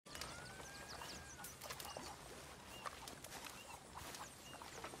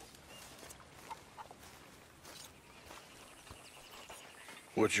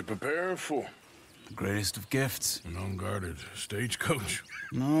What you preparing for? The greatest of gifts. An unguarded stagecoach.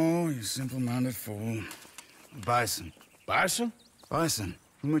 No, you simple-minded fool. Bison. Bison? Bison.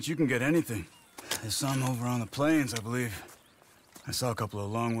 From which you can get anything. There's some over on the plains, I believe. I saw a couple a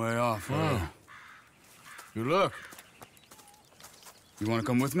long way off. Oh. Good luck. You want to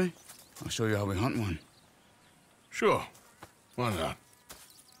come with me? I'll show you how we hunt one. Sure. Why not?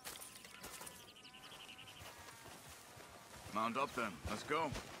 Mount up then. Let's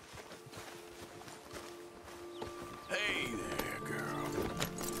go. Hey there, girl.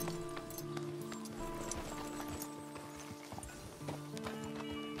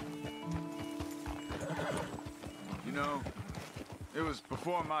 You know, it was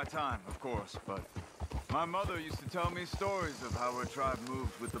before my time, of course, but my mother used to tell me stories of how her tribe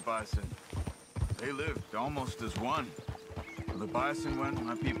moved with the Bison. They lived almost as one. Where the Bison went,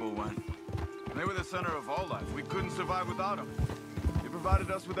 my people went. They were the center of all life. We couldn't survive without them. They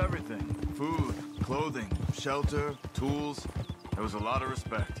provided us with everything. Food, clothing, shelter, tools. There was a lot of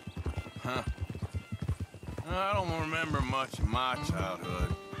respect. Huh. I don't remember much of my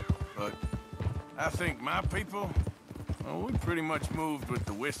childhood, but I think my people, well, we pretty much moved with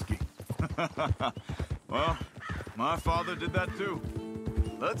the whiskey. Well, my father did that too.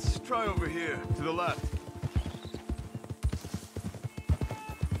 Let's try over here, to the left.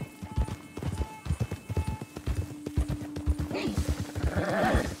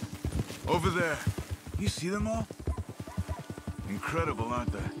 Over there. You see them all? Incredible,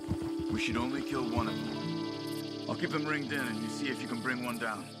 aren't they? We should only kill one of them. I'll keep them ringed in and you see if you can bring one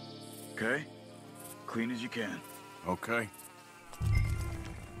down. Okay? Clean as you can. Okay.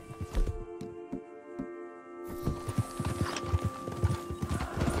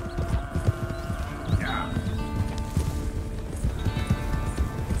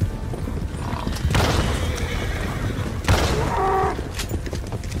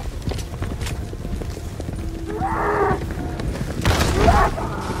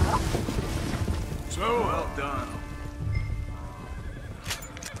 Well done.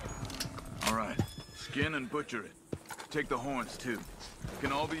 All right. Skin and butcher it. Take the horns, too.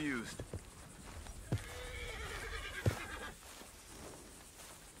 Can all be used.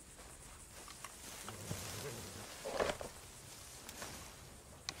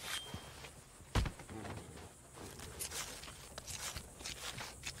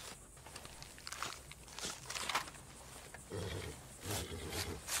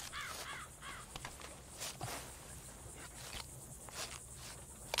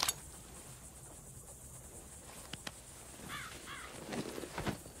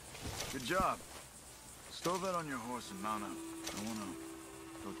 Good job. Stow that on your horse and mount up. I wanna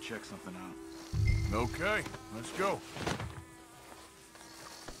go check something out. Okay, let's go.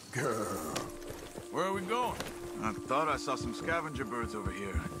 Girl, where are we going? I thought I saw some scavenger birds over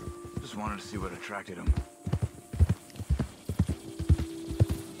here. Just wanted to see what attracted them.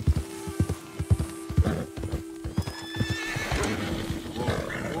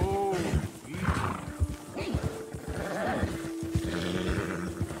 Whoa,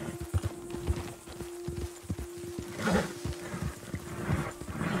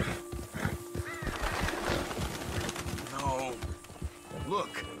 No.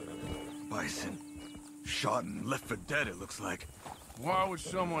 Look. Bison. Shot and left for dead, it looks like. why would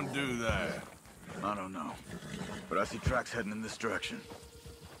someone do that? I don't know. But I see tracks heading in this direction.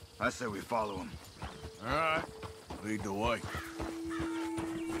 I say we follow them. All right, lead the way.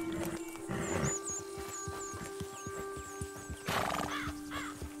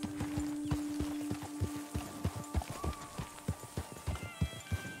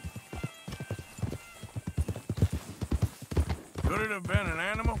 Could it have been an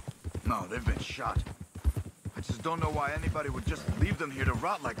animal? No, they've been shot. I just don't know why anybody would just leave them here to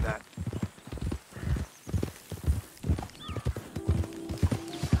rot like that.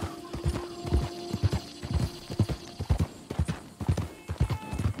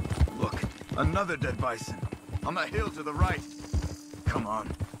 Look, another dead bison. On the hill to the right. Come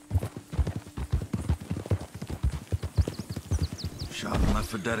on. Shot and left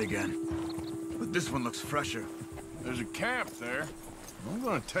for dead again. But this one looks fresher. There's a camp there. I'm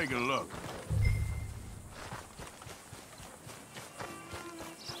gonna take a look.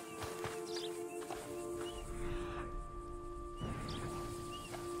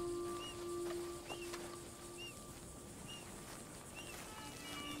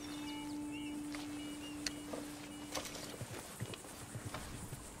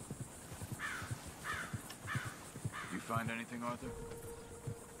 You find anything, Arthur?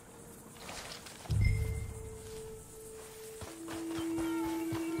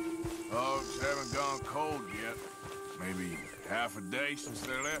 Dogs haven't gone cold yet. Maybe half a day since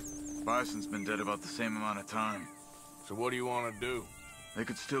they left? Bison's been dead about the same amount of time. So what do you want to do? They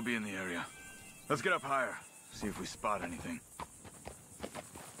could still be in the area. Let's get up higher, see if we spot anything.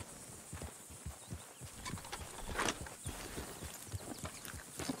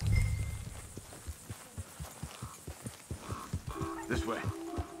 This way.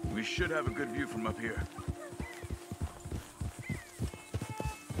 We should have a good view from up here.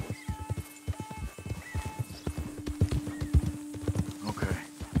 Okay.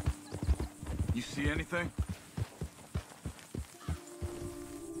 You see anything?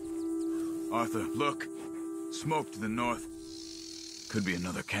 Arthur, look. Smoke to the north. Could be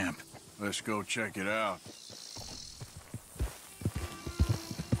another camp. Let's go check it out.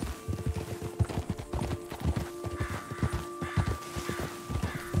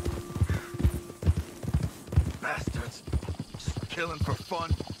 Bastards. Just killing for fun.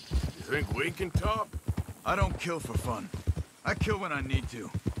 You think we can talk? I don't kill for fun. I kill when I need to.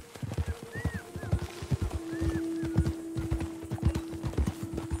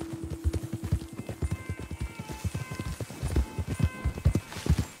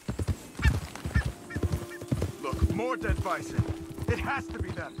 Look, more dead bison. It has to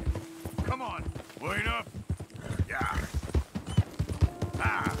be them. Come on. Wait up. Yeah.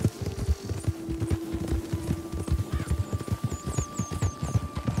 Ah.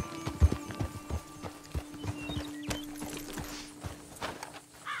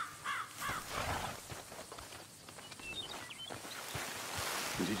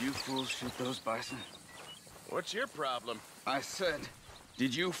 Did you fools shoot those bison? What's your problem? I said,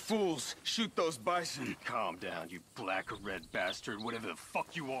 did you fools shoot those bison? Calm down, you black or red bastard, whatever the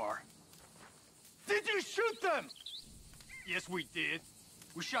fuck you are. Did you shoot them? Yes, we did.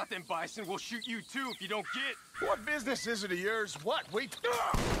 We shot them bison, we'll shoot you too if you don't get. What business is it of yours? What? We...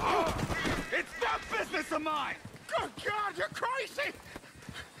 It's not business of mine! Good God, you're crazy!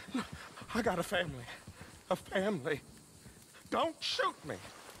 I got a family. A family. Don't shoot me.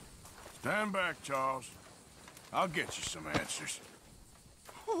 Stand back, Charles. I'll get you some answers.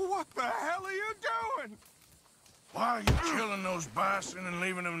 What the hell are you doing? Why are you killing those bison and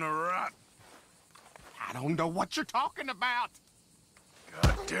leaving them to rot? I don't know what you're talking about.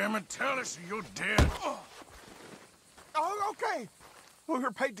 God damn it, tell us or you're dead. Oh, okay. We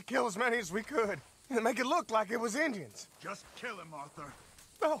were paid to kill as many as we could and make it look like it was Indians. Just kill him, Arthur.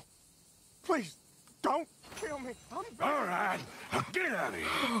 No, please, don't kill me. I'm bad. All right, now get out of here.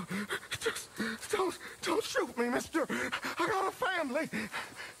 Just don't shoot me, mister. I got a family.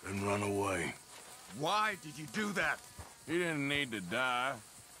 Then run away. Why did you do that? He didn't need to die.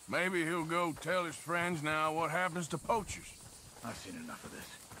 Maybe he'll go tell his friends now what happens to poachers. I've seen enough of this.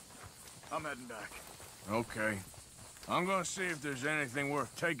 I'm heading back. Okay. I'm gonna see if there's anything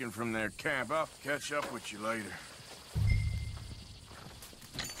worth taking from their camp. I'll catch up with you later.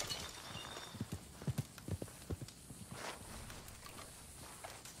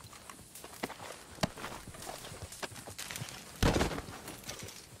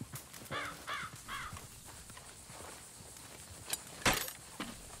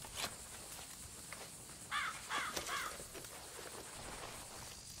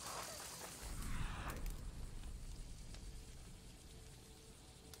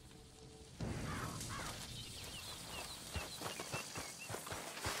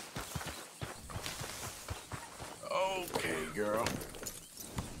 Okay, girl.